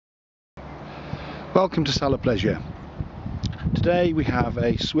Welcome to Salop Leisure. Today we have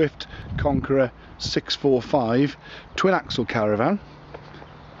a Swift Conqueror 645 twin axle caravan.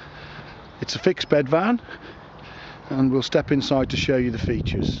 It's a fixed bed van and we'll step inside to show you the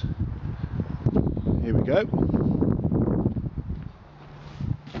features. Here we go.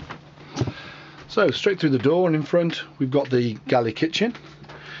 So straight through the door and in front we've got the galley kitchen,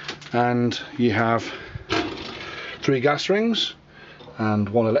 and you have 3 gas rings and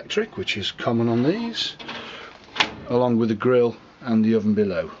 1 electric, which is common on these, along with the grill and the oven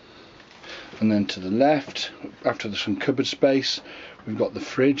below. And then to the left, after there's some cupboard space, we've got the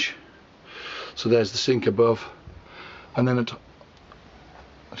fridge. So there's the sink above, and then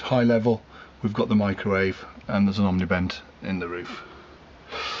at high level we've got the microwave, and there's an omnivent in the roof.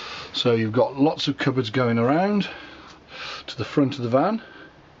 So you've got lots of cupboards going around to the front of the van,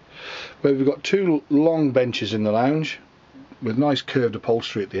 where we've got 2 long benches in the lounge with nice curved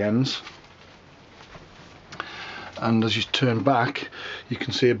upholstery at the ends. And as you turn back, you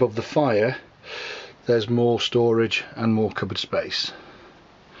can see above the fire there's more storage and more cupboard space.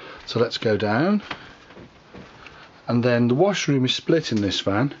 So let's go down, and then the washroom is split in this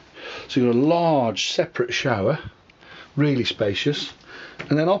van, so you've got a large separate shower, really spacious,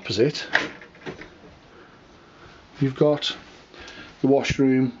 and then opposite you've got the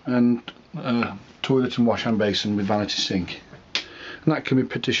washroom and toilet and wash hand basin with vanity sink, and that can be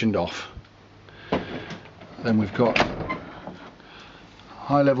partitioned off. Then we've got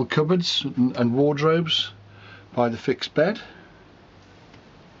high level cupboards and wardrobes by the fixed bed,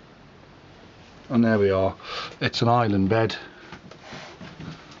 and there we are, it's an island bed.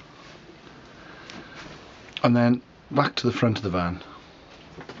 And then back to the front of the van.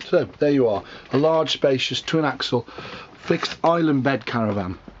 So there you are, a large spacious twin axle fixed island bed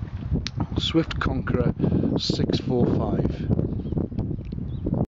caravan, Swift Conqueror 645.